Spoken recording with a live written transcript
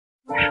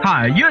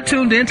Hi, you're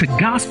tuned in to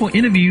Gospel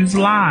Interviews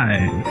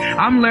Live.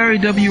 I'm Larry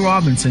W.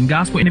 Robinson.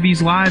 Gospel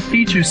Interviews Live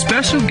features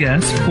special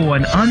guests for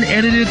an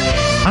unedited,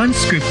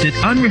 unscripted,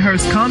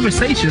 unrehearsed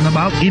conversation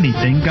about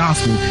anything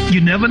gospel. You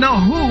never know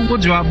who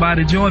will drop by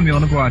to join me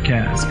on the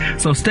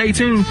broadcast. So stay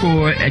tuned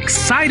for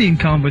exciting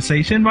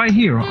conversation right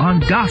here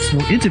on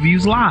Gospel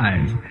Interviews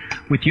Live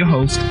with your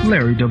host,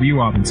 Larry W.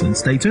 Robinson.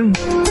 Stay tuned.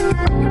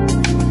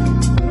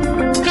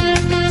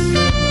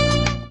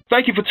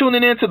 Thank you for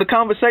tuning in to the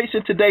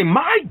conversation today.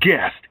 My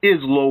guest is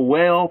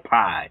Lowell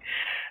Pye.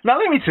 Now,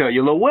 let me tell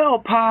you, Lowell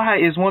Pye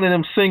is one of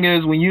them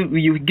singers. When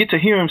you get to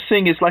hear him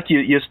sing, it's like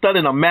you're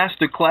studying a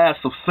master class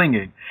of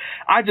singing.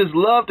 I just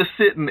love to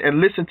sit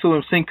and listen to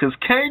him sing because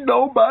can't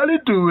nobody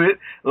do it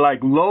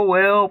like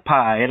Lowell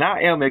Pye. And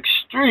I am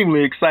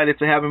extremely excited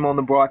to have him on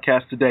the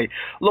broadcast today.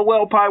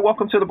 Lowell Pye,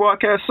 welcome to the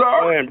broadcast,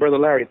 sir. Man, Brother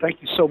Larry,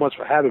 thank you so much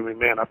for having me,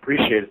 man. I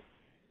appreciate it.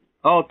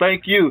 Oh,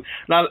 thank you.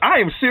 Now, I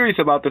am serious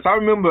about this. I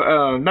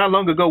remember not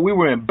long ago we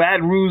were in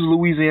Baton Rouge,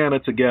 Louisiana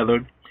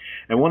together,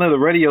 and one of the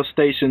radio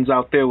stations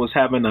out there was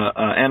having an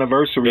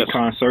anniversary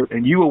concert,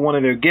 and you were one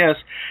of their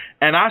guests.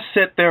 And I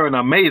sat there in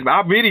amazement.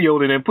 I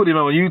videoed it and put it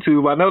on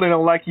YouTube. I know they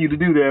don't like you to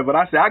do that, but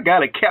I said, I got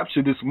to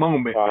capture this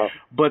moment.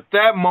 But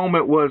that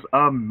moment was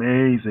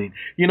amazing.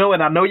 You know,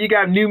 and I know you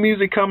got new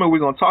music coming. We're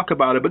going to talk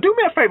about it. But do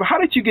me a favor. How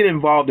did you get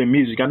involved in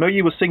music? I know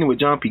you were singing with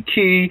John P.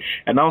 Key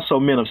and also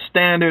Men of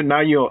Standard.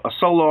 Now you're a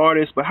solo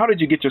artist. But how did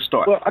you get your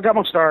start? Well, I got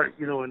my start,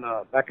 you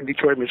know, back in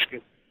Detroit,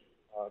 Michigan,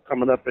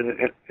 coming up in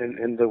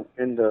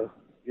the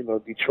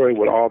Detroit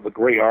with all the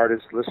great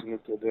artists, listening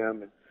to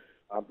them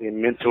and being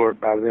mentored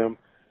by them.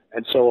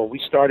 And so I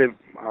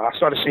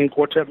started singing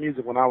quartet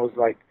music when I was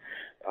like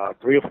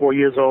 3 or 4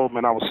 years old.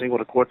 Man, I was singing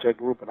with a quartet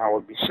group, and I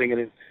would be singing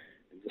it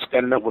and just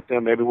standing up with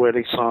them everywhere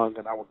they sung,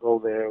 and I would go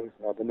there.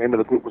 The name of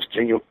the group was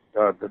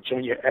the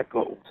Junior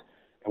Echoes,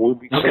 and we'd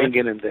be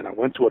singing, and then I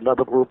went to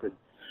another group. And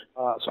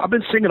so I've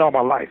been singing all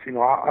my life. You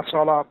know, that's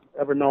all I've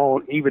ever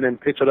known, even in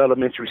Pittsford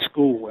Elementary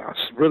School, where I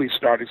really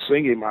started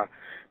singing. My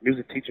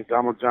music teacher,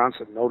 Donald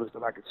Johnson, noticed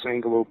that I could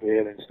sing a little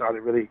bit and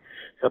started really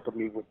helping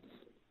me with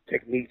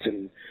techniques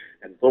and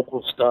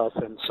vocal stuff.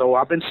 And so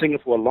I've been singing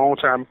for a long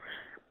time,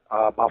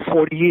 about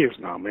 40 years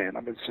now, man.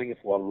 I've been singing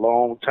for a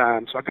long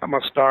time. So I got my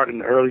start in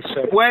the early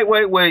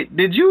 70s. Wait.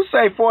 Did you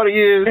say 40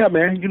 years? Yeah,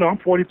 man. You know, I'm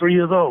 43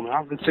 years old, man.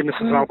 I've been singing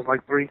since I was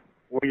like 3,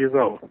 4 years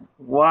old.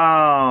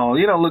 Wow.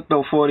 You don't look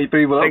no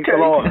 43, but Thank okay.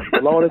 the Lord.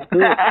 The Lord is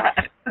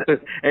good.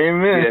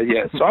 Amen.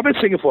 Yeah. So I've been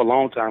singing for a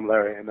long time,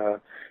 Larry, and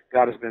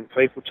God has been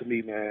faithful to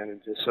me, man.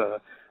 And just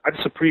I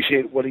just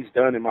appreciate what he's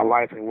done in my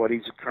life and what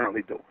he's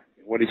currently doing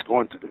and what he's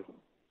going to do.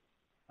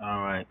 All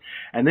right.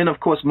 And then, of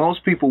course,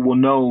 most people will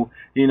know,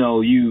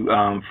 you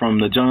from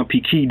the John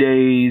P. Key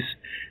days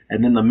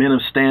and then the Men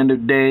of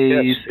Standard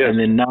days, yes. And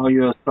then now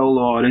you're a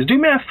solo artist. Do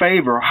me a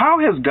favor. How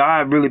has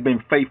God really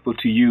been faithful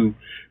to you?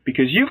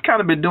 Because you've kind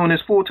of been doing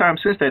this full time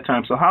since that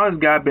time. So how has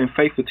God been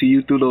faithful to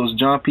you through those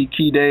John P.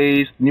 Key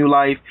days, New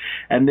Life,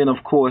 and then,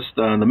 of course,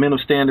 the Men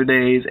of Standard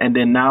days, and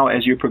then now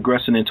as you're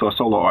progressing into a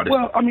solo artist?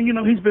 Well, I mean, you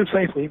know, he's been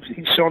faithful.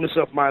 He's shown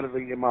himself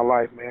mightily in my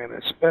life, man,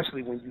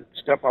 especially when you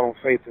step out on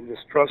faith and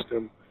just trust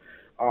him.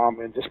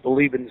 And just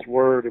believe in his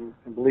word and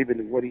believe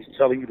in what he's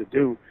telling you to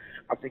do.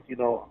 I think,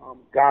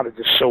 God will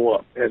just show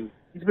up. And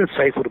he's been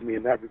faithful to me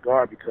in that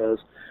regard because,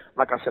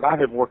 like I said, I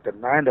haven't worked a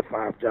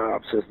 9-to-5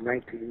 job since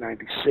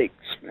 1996,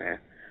 man.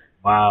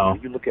 Wow.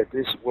 When you look at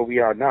this, where we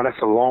are now,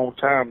 that's a long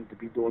time to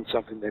be doing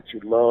something that you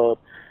love.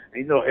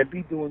 And, and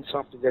be doing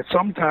something that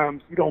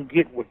sometimes you don't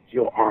get what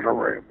your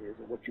honorarium is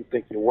and what you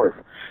think you're worth.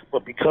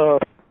 But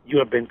because you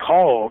have been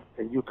called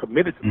and you're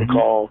committed to the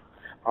call,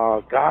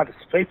 God is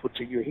faithful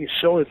to you. He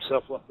showed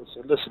himself up and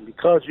said, listen,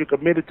 because you're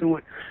committed to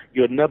it,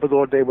 you'll never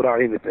go a day without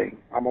anything.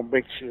 I'm going to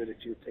make sure that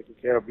you're taken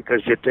care of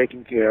because you're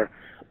taking care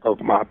of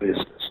my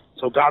business.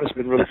 So God has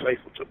been really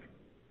faithful to me.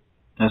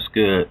 That's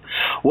good.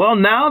 Well,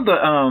 now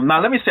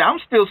let me say, I'm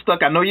still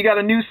stuck. I know you got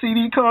a new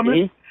CD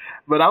coming,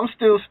 but I'm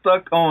still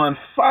stuck on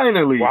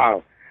finally.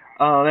 Wow.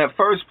 That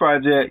first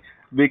project.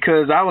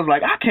 Because I was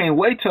like, I can't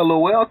wait till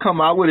Lowell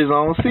come out with his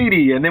own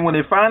CD. And then when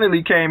it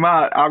finally came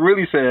out, I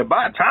really said,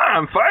 by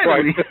time,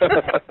 finally.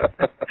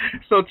 Right.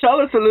 So tell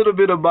us a little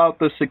bit about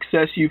the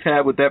success you've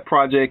had with that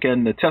project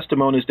and the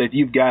testimonies that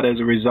you've got as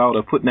a result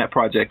of putting that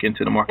project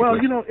into the marketplace.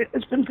 Well,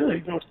 it's been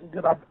good. It's been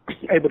good. I've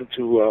been able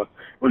to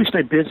really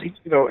stay busy,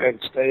 and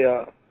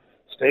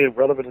stay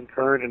relevant and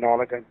current and all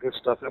that kind of good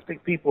stuff. I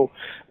think people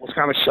was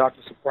kind of shocked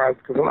and surprised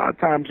because a lot of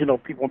times,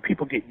 when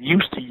people get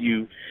used to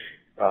you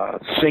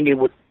singing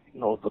with,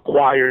 the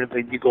choir,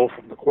 then you go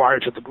from the choir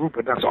to the group,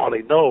 and that's all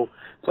they know.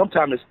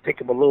 Sometimes it's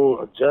taking them a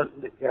little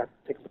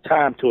take them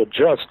time to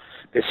adjust.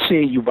 They're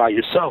seeing you by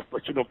yourself,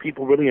 but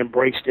people really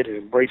embraced it and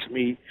embraced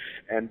me,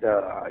 and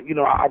I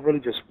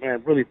really just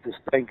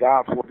thank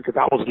God for it because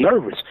I was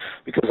nervous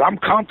because I'm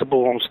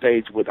comfortable on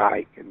stage with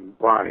Ike and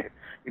Brian,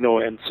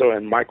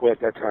 and Michael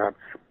at that time,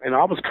 and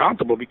I was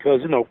comfortable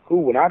because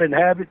cool when I didn't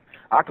have it.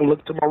 I can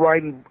look to my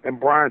right and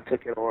Brian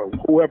took it, or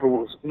whoever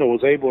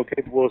was able and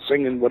capable of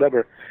singing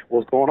whatever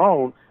was going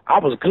on. I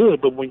was good,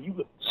 but when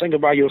you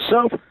singing by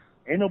yourself,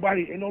 Ain't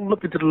no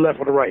looking to the left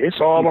or the right.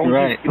 It's all on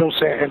you. You know what I'm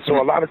saying? And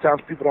so a lot of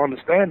times people don't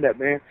understand that,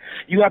 man.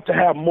 You have to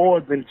have more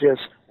than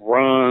just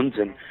runs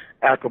and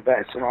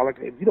acrobats and all that.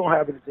 If you don't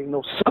have anything,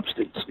 no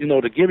substance,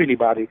 to give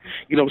anybody,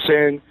 you know what I'm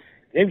saying?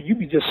 And you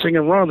be just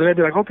singing runs, and they'd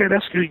be like, okay,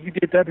 that's good. You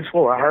did that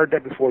before. I heard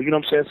that before. You know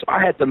what I'm saying? So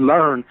I had to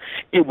learn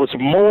it was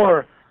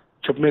more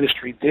to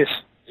ministry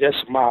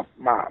just my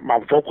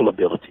vocal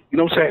ability. You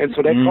know what I'm saying? And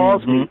so that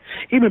caused me,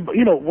 even,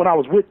 when I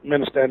was with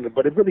Minister,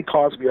 but it really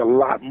caused me a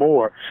lot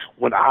more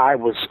when I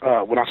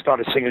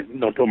started singing,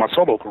 during my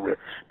solo career,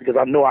 because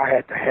I know I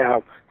had to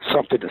have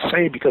something to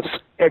say, because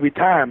every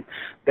time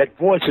that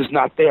voice is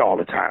not there all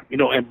the time,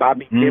 and by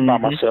me being by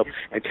myself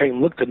and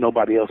can't look to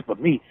nobody else but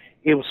me,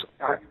 it was,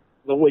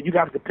 you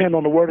got to depend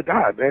on the word of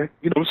God, man.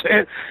 You know what I'm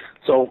saying?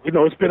 So,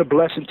 it's been a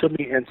blessing to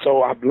me, and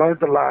so I've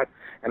learned a lot,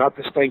 and I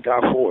just thank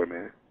God for it,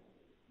 man.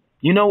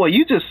 You know what?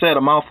 You just said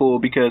a mouthful,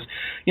 because,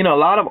 a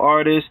lot of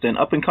artists and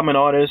up-and-coming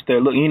artists, they're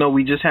looking,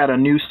 we just had a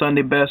new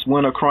Sunday Best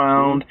winner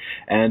crowned.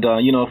 And,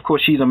 of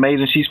course, she's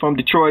amazing. She's from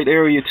Detroit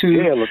area, too.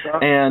 Yeah,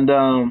 and,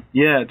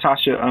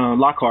 Tasha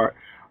Lockhart.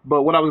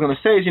 But what I was going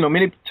to say is,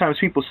 many times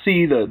people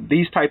see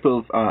these type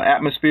of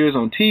atmospheres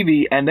on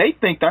TV, and they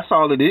think that's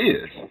all it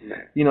is.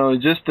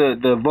 Just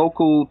the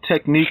vocal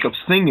technique of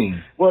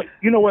singing. Well,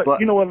 you know what,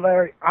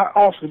 Larry? I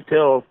often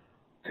tell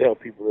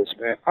people this,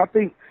 man.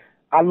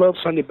 I love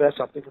Sunday Best.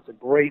 I think it's a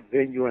great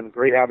venue and a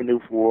great avenue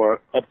for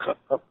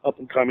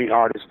up-and-coming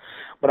artists.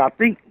 But I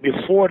think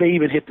before they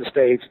even hit the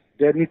stage,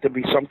 there needs to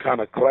be some kind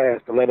of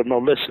class to let them know,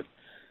 listen,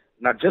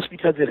 now just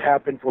because it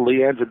happened for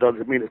Leandra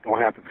doesn't mean it's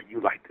going to happen for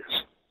you like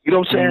this. You know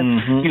what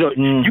I'm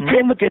saying? You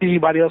can't look at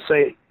anybody else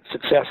say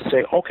success and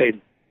say, okay,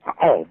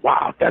 oh,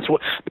 wow, that's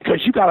what,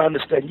 because you got to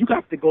understand, you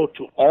got to go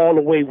to all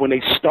the way when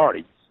they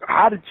started.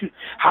 How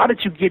did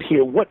you get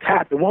here? What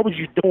happened? What was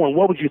you doing?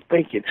 What was you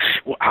thinking?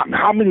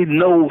 How many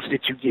no's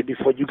did you get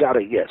before you got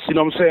a yes? You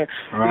know what I'm saying?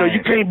 Right.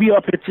 You can't be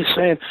up here just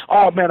saying,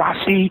 oh, man,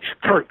 I see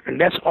Kurt,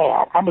 and that's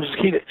all. I'm going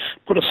to just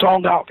put a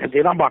song out, and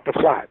then I'm about to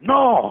fly.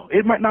 No,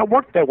 it might not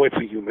work that way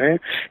for you, man.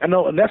 And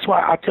that's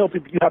why I tell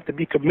people you have to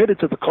be committed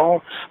to the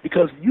call,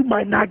 because you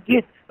might not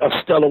get a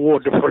stellar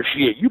award the first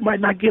year. You might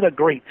not get a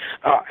great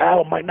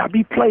album, might not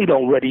be played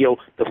on radio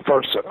the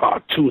first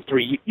 2 or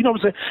 3 years. You know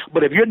what I'm saying?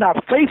 But if you're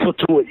not faithful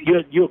to it,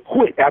 you'll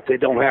quit after it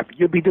don't happen.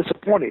 You'll be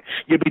disappointed.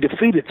 You'll be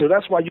defeated. So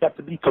that's why you have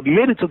to be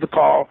committed to the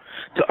call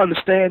to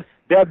understand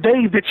there are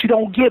days that you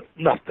don't get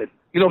nothing.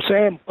 You know what I'm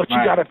saying? But you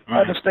got to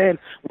understand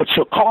what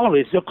your call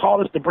is. Your call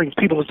is to bring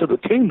people into the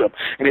kingdom.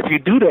 And if you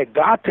do that,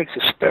 God takes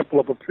a step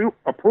of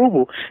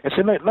approval and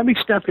says, let me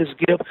step his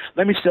gift,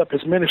 let me step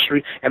his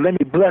ministry, and let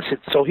me bless it,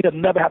 so he'll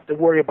never have to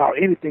worry about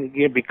anything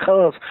again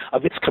because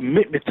of its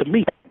commitment to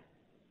me.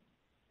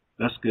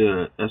 That's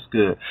good. That's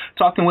good.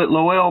 Talking with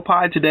Lowell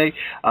Pye today.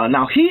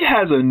 Now, he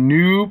has a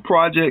new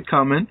project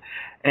coming,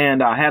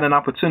 and I had an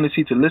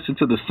opportunity to listen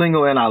to the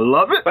single, and I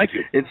love it. Thank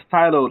you. It's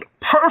titled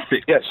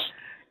Perfect. Yes.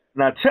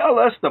 Now, tell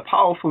us the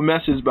powerful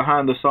message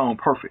behind the song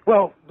Perfect.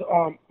 Well,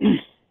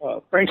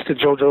 thanks to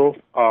Josiah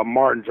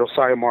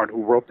Martin,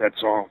 who wrote that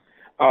song.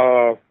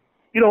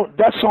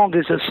 That song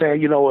is just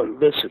saying,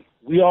 listen,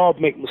 we all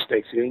make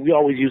mistakes, and we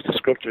always use the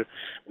scripture.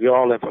 We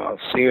all have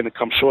sinned and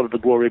come short of the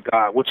glory of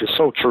God, which is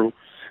so true.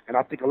 And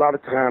I think a lot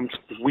of times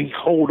we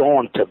hold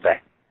on to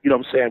that. You know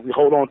what I'm saying? We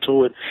hold on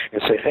to it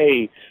and say,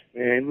 hey,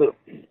 man, look,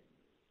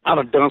 I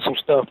done some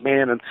stuff,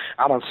 man, and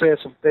I done said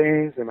some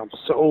things, and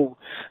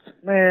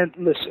man,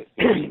 listen,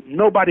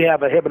 nobody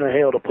have a heaven or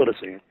hell to put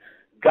us in.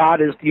 God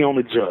is the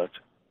only judge.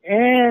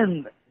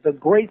 And the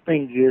great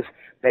thing is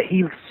that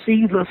he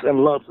sees us and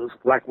loves us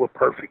like we're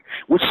perfect,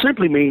 which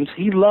simply means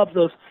he loves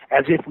us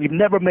as if we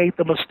never made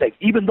the mistake,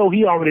 even though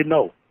he already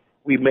knows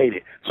we made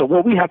it. So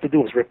what we have to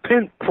do is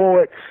repent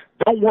for it.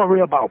 Don't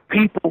worry about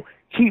people.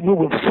 Keep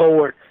moving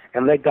forward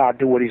and let God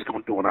do what he's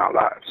going to do in our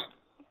lives.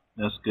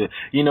 That's good.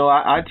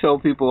 I tell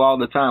people all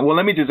the time, well,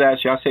 let me just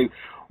ask you, I say,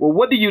 well,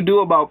 what do you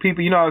do about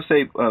people? I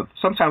say,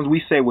 sometimes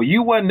we say, well,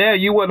 you wasn't there,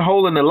 you wasn't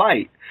holding the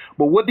light.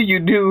 But what do you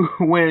do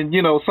when,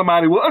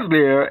 somebody was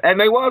there and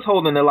they was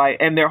holding the light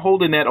and they're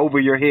holding that over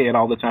your head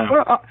all the time?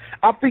 Well,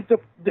 I think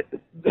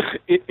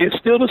it's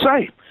still the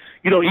same.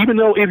 Even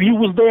though if you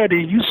was there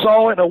and you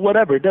saw it or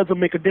whatever, it doesn't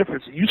make a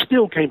difference. You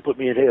still can't put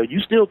me in hell. You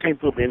still can't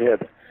put me in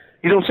heaven.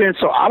 You know what I'm saying?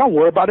 So I don't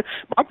worry about it.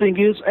 My thing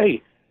is,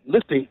 hey,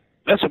 listen,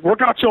 let's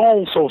work out your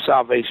own soul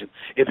salvation.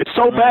 If it's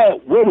so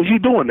bad, what were you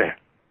doing there?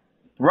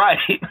 Right.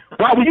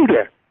 Why were you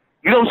there?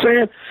 You know what I'm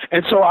saying?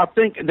 And so I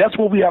think that's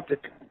what we have to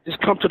just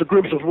come to the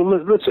grips with. Well,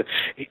 listen,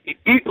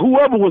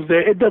 whoever was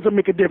there, it doesn't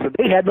make a difference.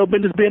 They had no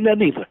business being there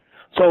neither.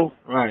 So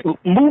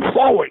move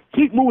forward.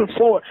 Keep moving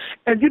forward.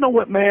 And you know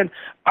what, man?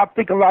 I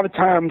think a lot of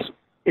times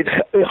it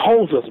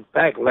holds us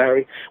back,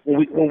 Larry, when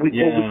we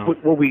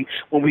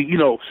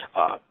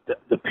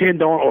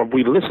depend on or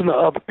we listen to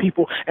other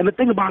people. And the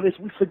thing about it is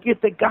we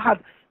forget that God,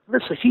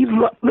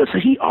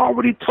 he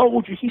already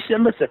told you. He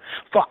said, listen,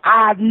 for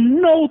I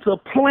know the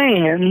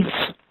plans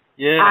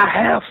I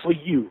have for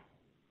you.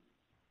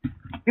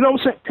 You know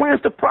what I'm saying?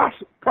 Plans to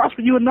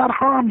prosper you and not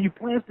harm you.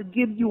 Plans to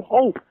give you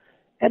hope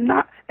and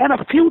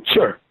a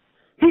future.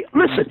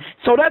 Listen,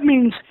 so that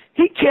means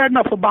he cared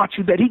enough about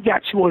you that he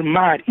got you in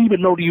mind,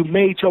 even though you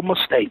made your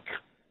mistake.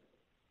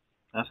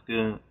 That's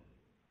good.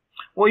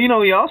 Well, you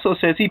know, he also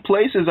says he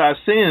places our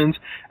sins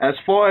as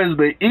far as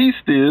the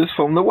east is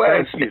from the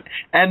west.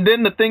 And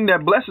then the thing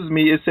that blesses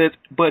me, it says,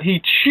 but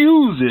he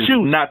chooses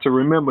not to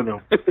remember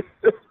them.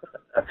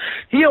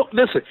 He'll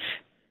listen.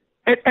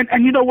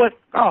 And you know what?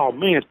 Oh,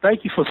 man,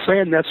 thank you for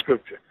saying that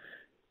scripture.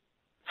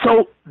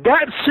 So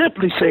that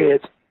simply says,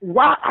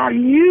 why are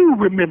you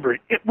remembering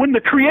it when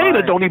the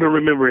Creator don't even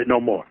remember it no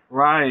more?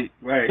 Right.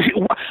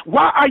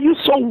 Why are you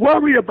so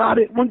worried about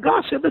it when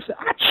God said, listen,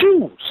 I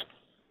choose.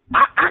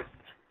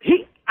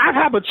 I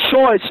have a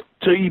choice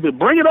to either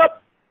bring it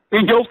up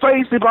in your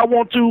face if I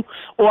want to,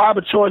 or I have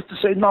a choice to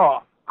say,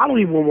 no, I don't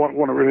even want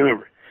to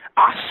remember it.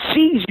 I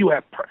see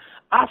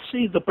I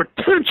see the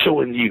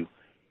potential in you.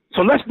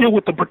 So let's deal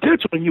with the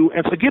potential in you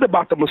and forget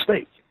about the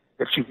mistake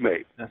that you've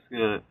made. That's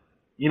good.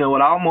 You know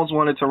what? I almost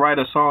wanted to write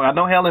a song. I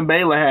know Helen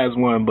Baylor has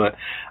one, but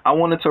I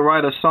wanted to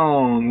write a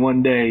song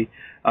one day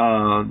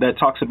that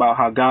talks about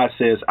how God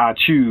says, I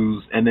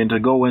choose, and then to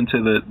go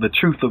into the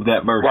truth of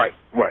that verse. Right.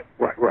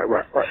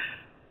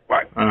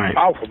 All right.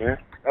 Powerful, man.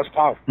 That's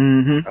powerful.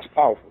 Mm-hmm. That's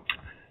powerful.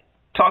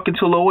 Talking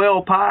to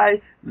Lowell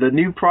Pye, the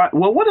new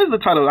well, what is the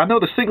title? I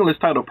know the single is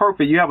titled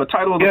Perfect. You have a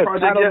title of the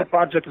project? The title of the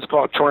project is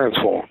called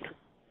Transformed.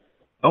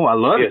 Oh, I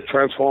love it.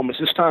 Transformed.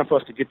 It's time for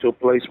us to get to a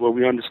place where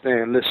we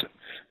understand, listen,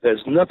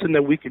 there's nothing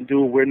that we can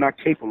do we're not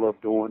capable of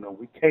doing, or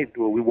we can't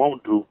do, or we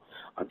won't do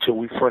until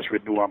we first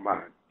renew our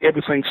mind.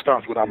 Everything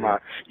starts with our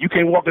mind. You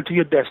can't walk into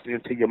your destiny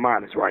until your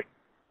mind is right.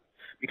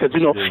 Because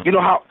you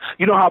know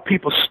how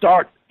people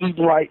start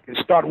eating right and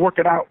start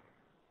working out,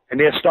 and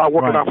they'll start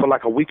working out for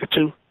like a week or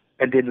two,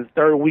 and then the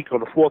third week or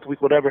the fourth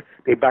week, whatever,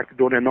 they back to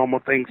doing their normal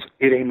things.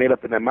 It ain't made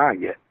up in their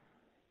mind yet.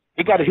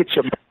 It got to hit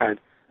your mind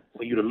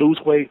for you to lose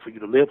weight, for you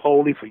to live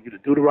holy, for you to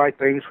do the right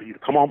things, for you to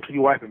come home to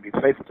your wife and be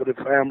faithful to the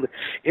family.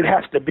 It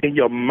has to be in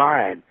your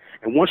mind.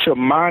 And once your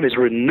mind is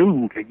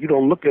renewed and you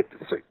don't look at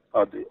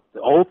the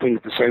old things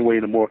the same way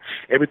anymore,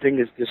 everything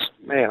is just,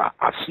 man,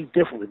 I see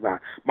differently now.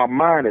 My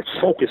mind is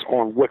focused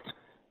on what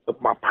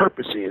my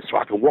purpose is so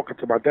I can walk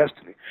into my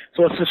destiny.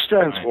 So it's just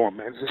transform,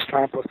 man. It's just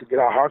time for us to get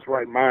our hearts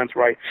right, minds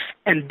right,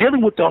 and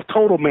dealing with the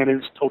total man in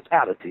its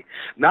totality,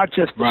 not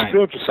just the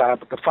spiritual side,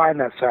 but the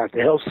finance side,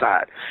 the health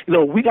side. You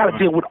know, we got to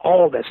deal with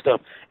all that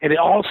stuff, and it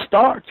all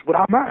starts with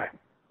our mind.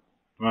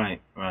 Right.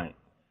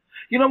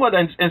 You know what?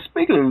 And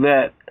speaking of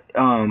that,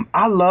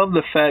 I love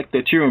the fact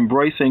that you're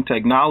embracing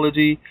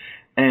technology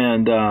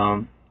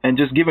and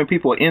just giving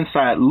people an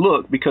inside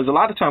look, because a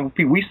lot of times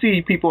we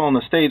see people on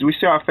the stage, we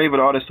see our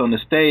favorite artists on the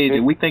stage,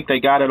 and we think they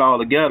got it all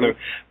together.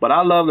 But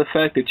I love the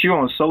fact that you're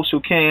on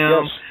social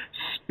cam,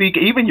 speak,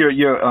 even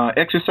your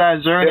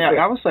exercise journey.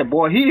 I would say,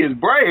 boy, he is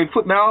brave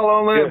putting it all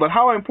on there. But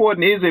how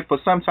important is it for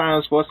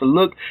sometimes for us to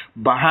look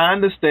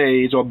behind the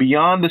stage or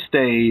beyond the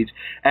stage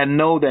and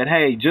know that,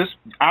 hey,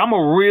 I'm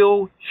a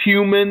real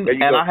human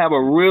and I have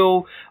a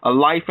real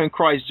life in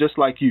Christ just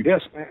like you.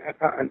 Yes,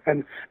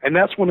 and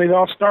that's when it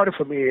all started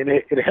for me, and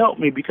it helped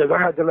me because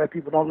I had to let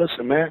people know,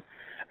 listen, man,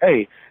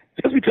 hey,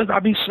 just because I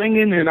be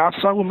singing and I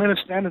sung with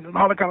minister standing and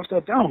all that kind of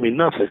stuff, that don't mean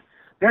nothing.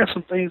 There's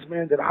some things,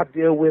 man, that I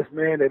deal with,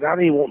 man, that I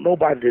didn't want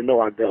nobody to know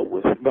I dealt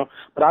with. You know?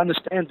 But I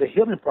understand the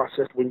healing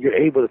process when you're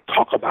able to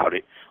talk about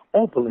it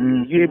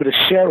openly. You're able to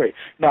share it.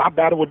 You know, I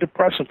battled with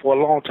depression for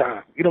a long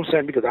time. You know what I'm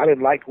saying? Because I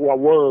didn't like who I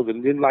was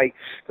and didn't like,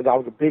 because I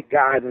was a big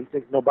guy and didn't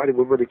think nobody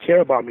would really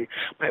care about me.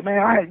 But,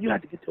 man, you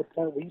had to get to a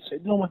point where you say,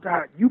 you know what,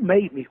 God, you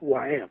made me who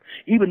I am.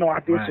 Even though I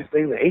did some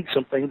things and ate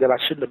some things that I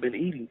shouldn't have been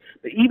eating,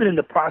 but even in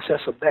the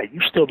process of that,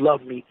 you still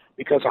love me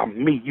because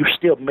I'm me. You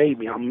still made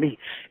me. I'm me.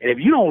 And if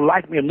you don't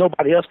like me, if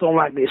nobody else don't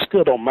like me, it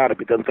still don't matter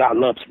because God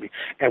loves me.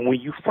 And when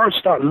you first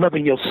start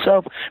loving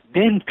yourself,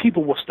 then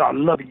people will start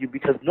loving you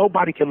because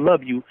nobody can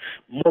love you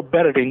more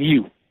better than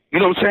you. You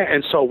know what I'm saying?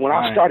 And so when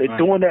I started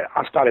doing that,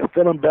 I started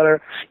feeling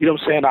better. You know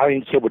what I'm saying? I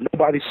didn't care what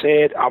nobody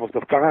said. I was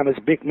the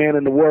finest big man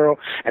in the world.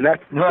 And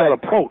that's that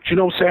approach. You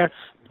know what I'm saying?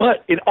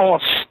 But it all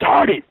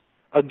started,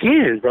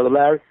 again, Brother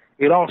Larry,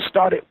 it all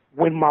started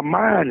when my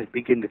mind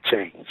began to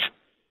change.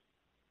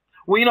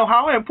 Well, you know,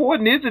 how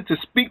important is it to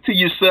speak to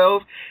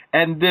yourself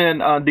and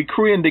then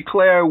decree and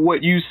declare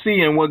what you see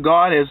and what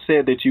God has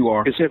said that you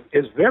are?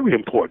 It's very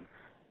important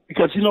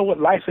because you know what?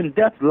 Life and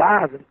death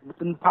lies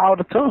within the power of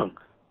the tongue.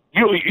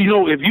 You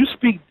know, if you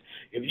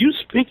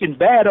speaking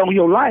bad on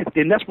your life,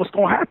 then that's what's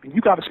going to happen. You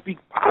got to speak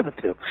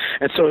positive.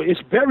 And so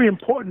it's very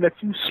important that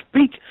you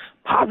speak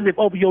positive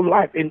over your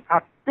life. And I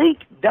think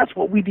that's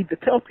what we need to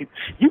tell people.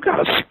 You got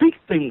to speak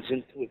things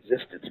into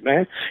existence,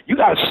 man. You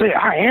got to say,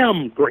 I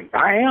am great.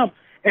 I am.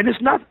 And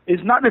it's not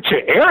that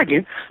you're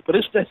arrogant, but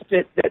it's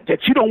that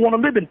you don't want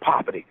to live in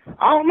poverty.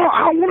 I don't know.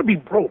 I don't want to be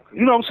broke.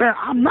 You know what I'm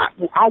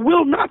saying? I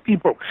will not be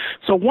broke.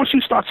 So once you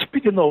start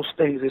speaking those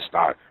things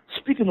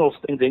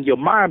then your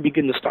mind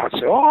begin to start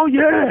saying, oh,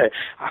 yeah,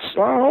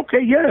 okay,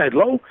 yeah,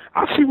 Lo,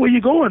 I see where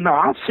you're going now.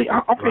 I see,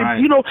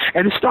 okay, you know,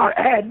 and it start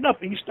adding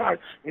up, and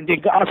and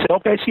then God said,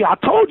 okay, see, I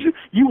told you,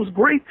 you was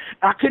great.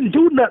 I couldn't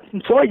do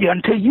nothing for you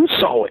until you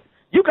saw it.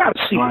 You got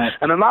to see it.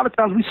 And a lot of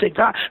times we say,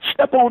 God,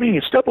 step on in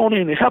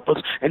and help us.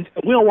 And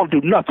we don't want to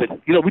do nothing.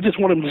 You know, we just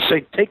want him to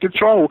say, take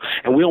control.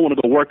 And we don't want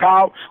to go work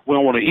out. We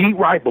don't want to eat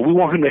right, but we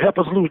want him to help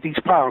us lose these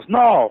pounds.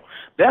 No,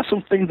 there's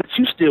some things that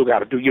you still got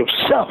to do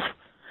yourself.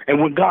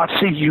 And when God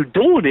sees you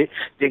doing it,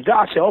 then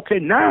God said, okay,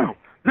 now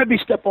let me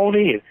step on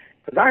in.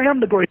 Because I am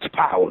the greatest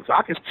power. So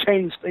I can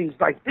change things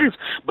like this,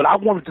 but I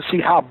wanted to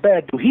see how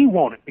bad do he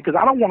want it. Because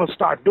I don't want to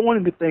start doing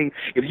anything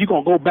if you're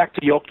going to go back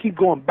to keep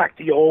going back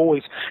to your old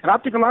ways. And I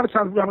think a lot of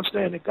times we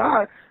understand that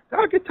God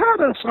get tired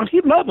of us, son. He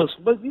loves us.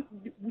 But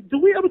do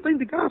we ever think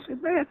that God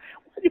said, man,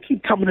 why do you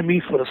keep coming to me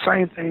for the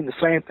same thing?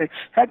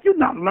 Have you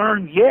not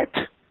learned yet?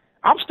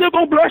 I'm still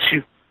going to bless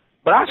you.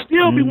 But I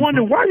still be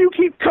wondering why you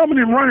keep coming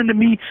and running to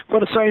me for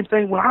the same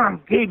thing when I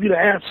gave you the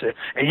answer.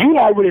 And you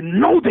already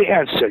know the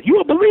answer.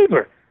 You're a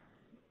believer.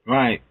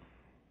 Right.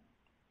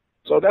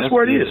 So that's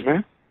where it is,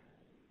 man.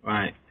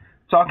 Right.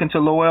 Talking to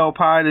Lowell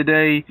Pye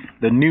today.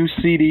 The new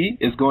CD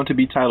is going to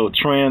be titled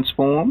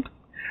Transformed.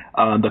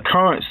 The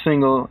current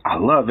single, I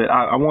love it.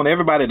 I want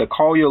everybody to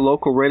call your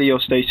local radio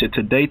station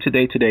today,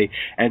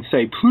 and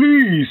say,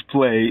 please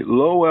play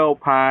Lowell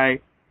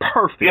Pye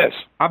Perfect. Yes.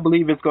 I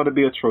believe it's going to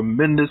be a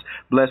tremendous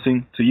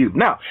blessing to you.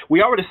 Now,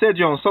 we already said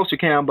you're on social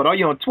cam, but are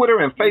you on Twitter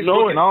and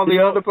Facebook and all the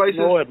other places?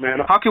 You know it, man.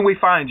 How can we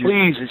find you?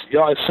 Please, it's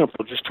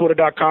simple. Just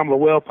twitter.com,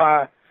 Lowell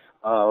Pye,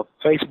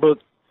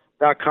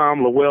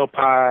 Facebook.com, Lowell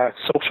Pye,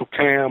 social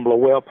cam,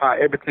 Lowell Pye,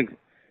 everything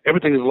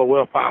is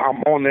Lowell Pye.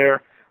 I'm on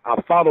there.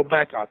 I follow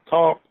back, I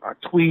talk, I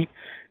tweet,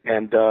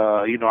 and,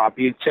 I'll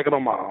be checking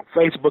on my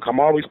Facebook.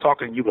 I'm always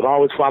talking. You can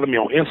always follow me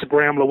on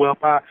Instagram, Lowell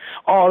Pye.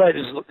 All that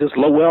is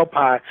Lowell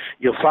Pye.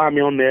 You'll find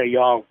me on there,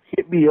 y'all.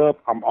 Hit me up.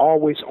 I'm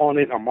always on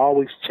it. I'm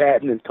always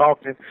chatting and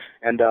talking.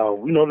 And,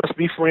 let's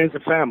be friends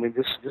and family.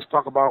 Just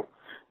talk about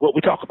what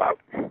we talk about.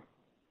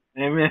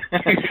 Amen.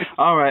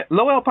 All right.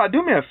 Lowell Pye,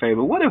 do me a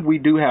favor. What if we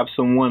do have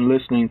someone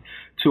listening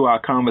to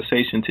our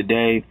conversation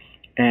today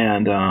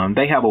and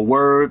they have a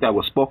word that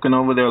was spoken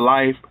over their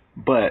life,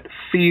 but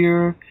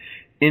fear,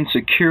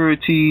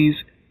 insecurities,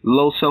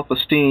 low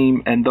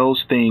self-esteem, and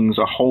those things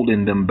are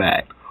holding them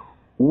back?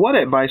 What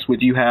advice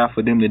would you have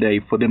for them today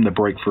for them to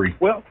break free?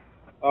 Well,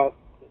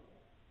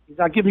 he's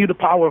not giving you the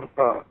power of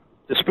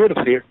the spirit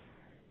of fear,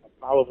 the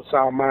power of a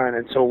sound mind.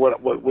 And so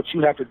what you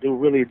have to do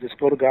really is just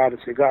go to God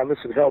and say, God,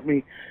 listen, help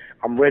me.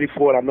 I'm ready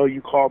for it. I know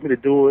you called me to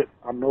do it.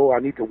 I know I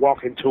need to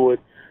walk into it.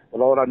 But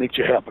Lord, I need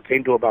your help. I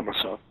can't do it by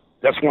myself.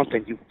 That's one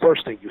thing.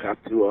 First thing you have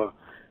to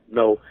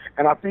know.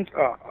 And I think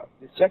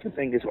the second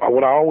thing is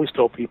what I always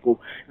tell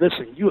people,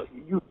 listen, you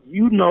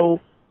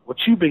know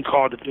what you've been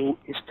called to do.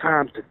 It's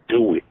time to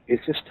do it.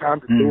 It's just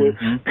time to do it.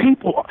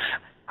 People,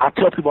 I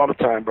tell people all the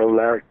time, Brother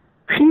Larry,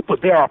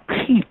 there are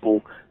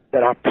people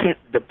that are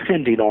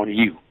depending on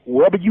you.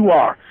 Whoever you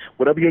are,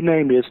 whatever your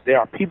name is, there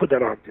are people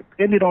that are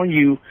dependent on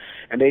you,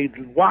 and they're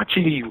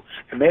watching you,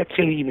 and they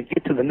can't even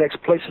get to the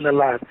next place in their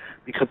life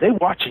because they're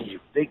watching you.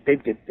 They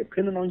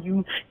dependent on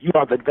you. You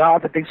are the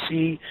God that they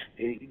see.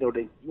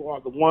 You are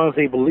the ones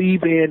they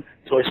believe in.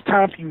 So it's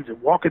time for you to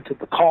walk into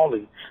the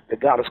calling that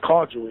God has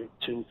called you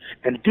into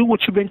and do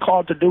what you've been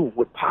called to do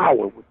with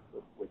power, with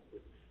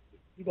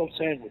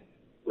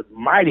with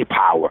mighty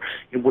power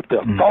and with the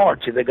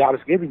authority that God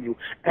has given you.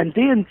 And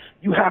then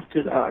you have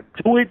to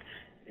do it.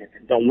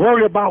 And don't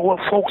worry about what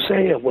folks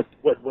say or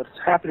what's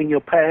happening in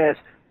your past.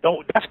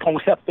 That's going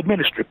to help the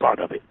ministry part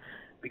of it.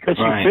 Because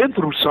you've been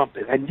through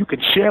something, and you can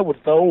share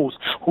with those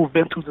who've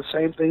been through the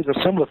same things or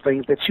similar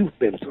things that you've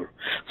been through.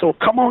 So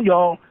come on,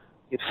 y'all.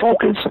 Get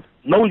focused.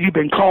 Know you've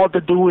been called to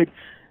do it.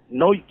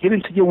 Get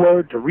into your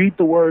word, to read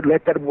the word.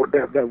 Let that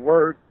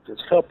word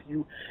just help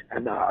you.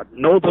 And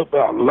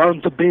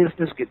learn the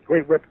business, get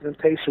great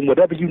representation,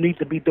 whatever you need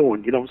to be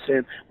doing. You know what I'm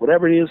saying?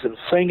 Whatever it is, and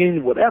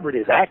singing, whatever it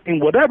is,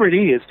 acting, whatever it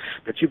is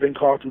that you've been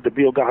called to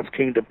build God's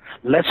kingdom,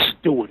 let's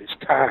do it. It's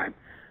time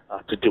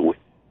to do it.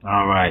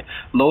 All right.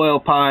 Lowell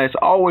Pye, it's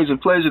always a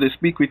pleasure to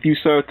speak with you,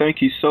 sir.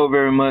 Thank you so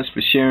very much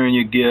for sharing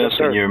your gifts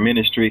and your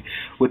ministry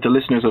with the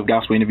listeners of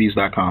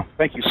GospelInterviews.com.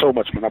 Thank you so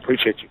much, man. I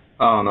appreciate you.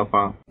 Oh, no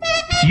problem.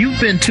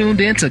 You've been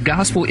tuned in to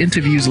Gospel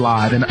Interviews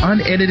Live, an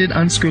unedited,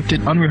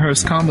 unscripted,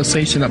 unrehearsed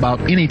conversation about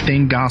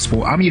anything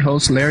gospel. I'm your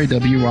host, Larry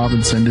W.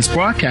 Robinson. This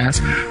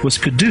broadcast was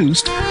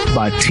produced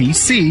by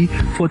TC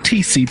for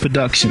TC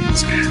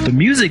Productions. The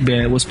music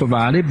bed was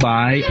provided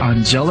by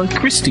Angela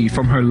Christie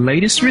from her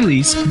latest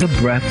release, The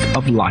Breath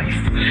of Life.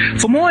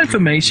 For more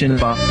information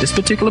about this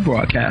particular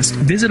broadcast,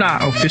 visit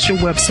our official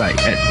website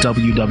at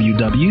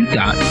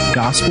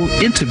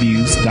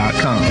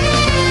www.gospelinterviews.com.